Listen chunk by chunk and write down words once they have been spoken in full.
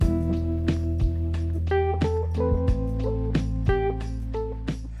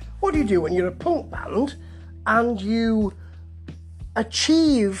what do you do when you're a punk band and you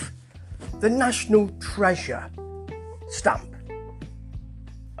achieve the national treasure stamp?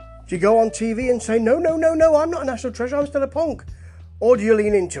 Do you go on TV and say, no, I'm not a national treasure, I'm still a punk? Or do you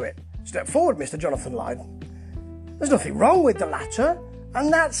lean into it? Step forward, Mr. Jonathan Lydon. There's nothing wrong with the latter,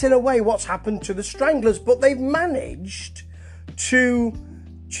 and that's in a way what's happened to the Stranglers, but they've managed to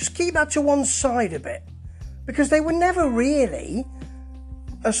just keep that to one side a bit, because they were never really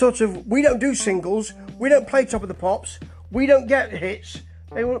a sort of, we don't do singles, we don't play Top of the Pops, we don't get hits.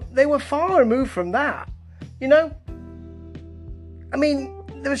 They were far removed from that, you know? I mean,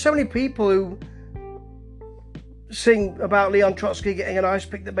 there were so many people who sing about Leon Trotsky getting an ice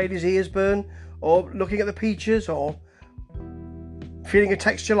pick that made his ears burn, or looking at the peaches, or feeling a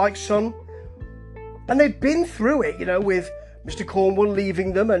texture like sun. And they've been through it, you know, with Mr. Cornwall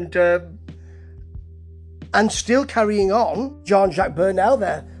leaving them and still carrying on. Jean-Jacques Burnel,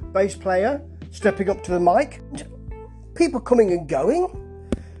 their bass player, stepping up to the mic. People coming and going,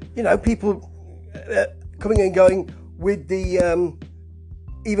 you know, people coming and going with the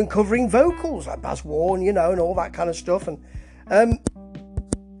even covering vocals like Baz Warne, you know, and all that kind of stuff, and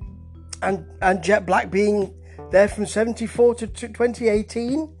Jet Black being there from 74 to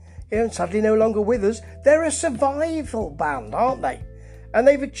 2018, you know, and sadly no longer with us. They're a survival band, aren't they? And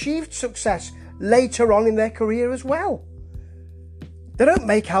they've achieved success later on in their career as well. They don't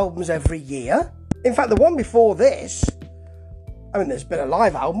make albums every year. In fact, the one before this, I mean, there's been a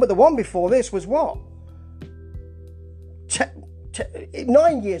live album, but the one before this was what?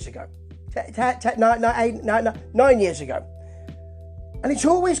 9 years ago. 9 years ago. And it's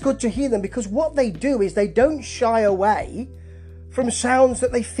always good to hear them, because what they do is they don't shy away from sounds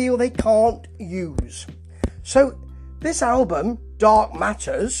that they feel they can't use. So this album, Dark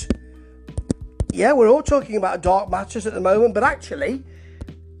Matters, yeah, we're all talking about Dark Matters at the moment, but actually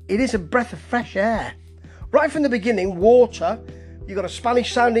it is a breath of fresh air. Right from the beginning, Water, you've got a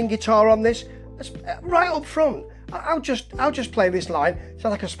Spanish sounding guitar on this, right up front. I'll just play this line.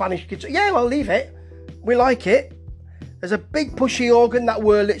 Sounds like a Spanish guitar. Yeah, well, leave it. We like it. There's a big pushy organ. That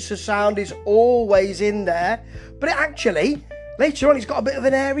Wurlitzer sound is always in there. But it actually, later on, it's got a bit of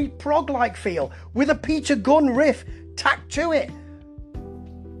an airy prog-like feel with a Peter Gunn riff tacked to it.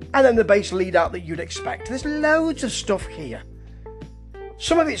 And then the bass lead out that you'd expect. There's loads of stuff here.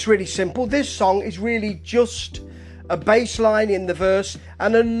 Some of it's really simple. This song is really just a bass line in the verse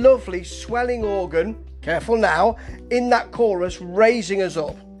and a lovely swelling organ, careful now, in that chorus, raising us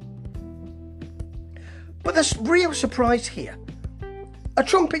up. But there's real surprise here. A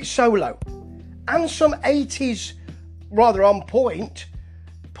trumpet solo and some 80s, rather on point,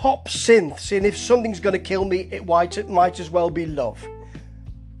 pop synths in If Something's Gonna Kill Me, It Might As Well Be Love.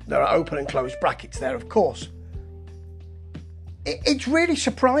 There are open and closed brackets there, of course. It's really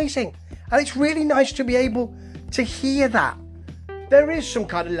surprising, and it's really nice to be able to hear that. There is some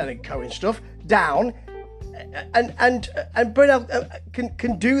kind of Leonard Cohen stuff down, and Brunel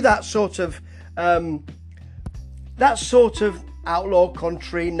can do that sort of outlaw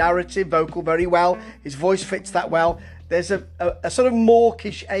country narrative vocal very well. His voice fits that well. There's a sort of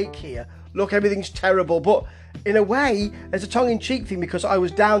mawkish ache here. Look, everything's terrible, but in a way, there's a tongue-in-cheek thing, because I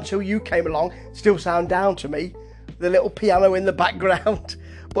was down till you came along. Still sound down to me. The little piano in the background.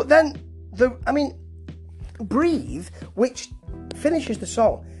 But then, Breathe, which finishes the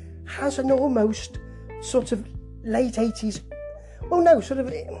song, has an almost sort of late 80s, late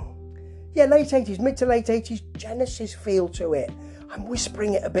 80s, mid to late 80s Genesis feel to it. I'm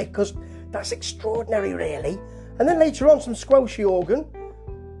whispering it a bit because that's extraordinary, really. And then later on, some squelchy organ,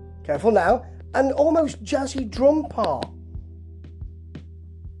 careful now, and almost jazzy drum part.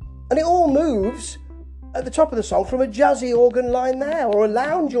 And it all moves at the top of the song from a jazzy organ line there, or a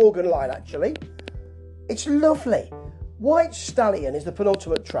lounge organ line, actually. It's lovely. White Stallion is the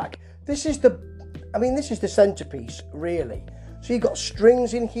penultimate track. This is the centerpiece, really. So you've got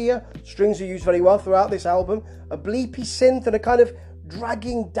strings in here. Strings are used very well throughout this album. A bleepy synth and a kind of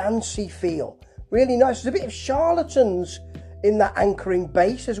dragging, dancey feel. Really nice. There's a bit of Charlatans in that anchoring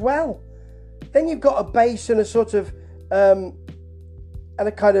bass as well. Then you've got a bass and a sort of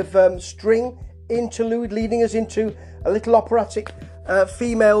string interlude leading us into a little operatic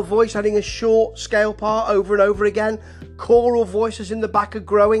female voice adding a short scale part over and over again. Choral voices in the back are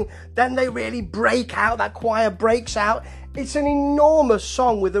growing. Then they really break out. That choir breaks out. It's an enormous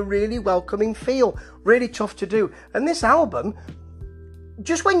song with a really welcoming feel. Really tough to do. And this album,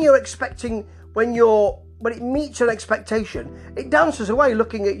 just when it meets an expectation, it dances away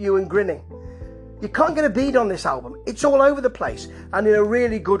looking at you and grinning. You can't get a beat on this album. It's all over the place, and in a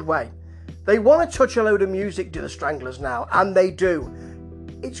really good way. They want to touch a load of music, do the Stranglers now, and they do.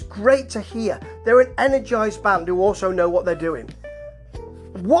 it's great to hear. They're an energized band who also know what they're doing.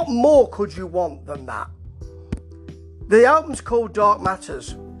 What more could you want than that? The album's called Dark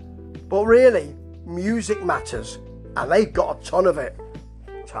Matters, but really, music matters, and they've got a ton of it.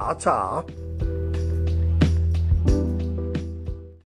 Ta-ta.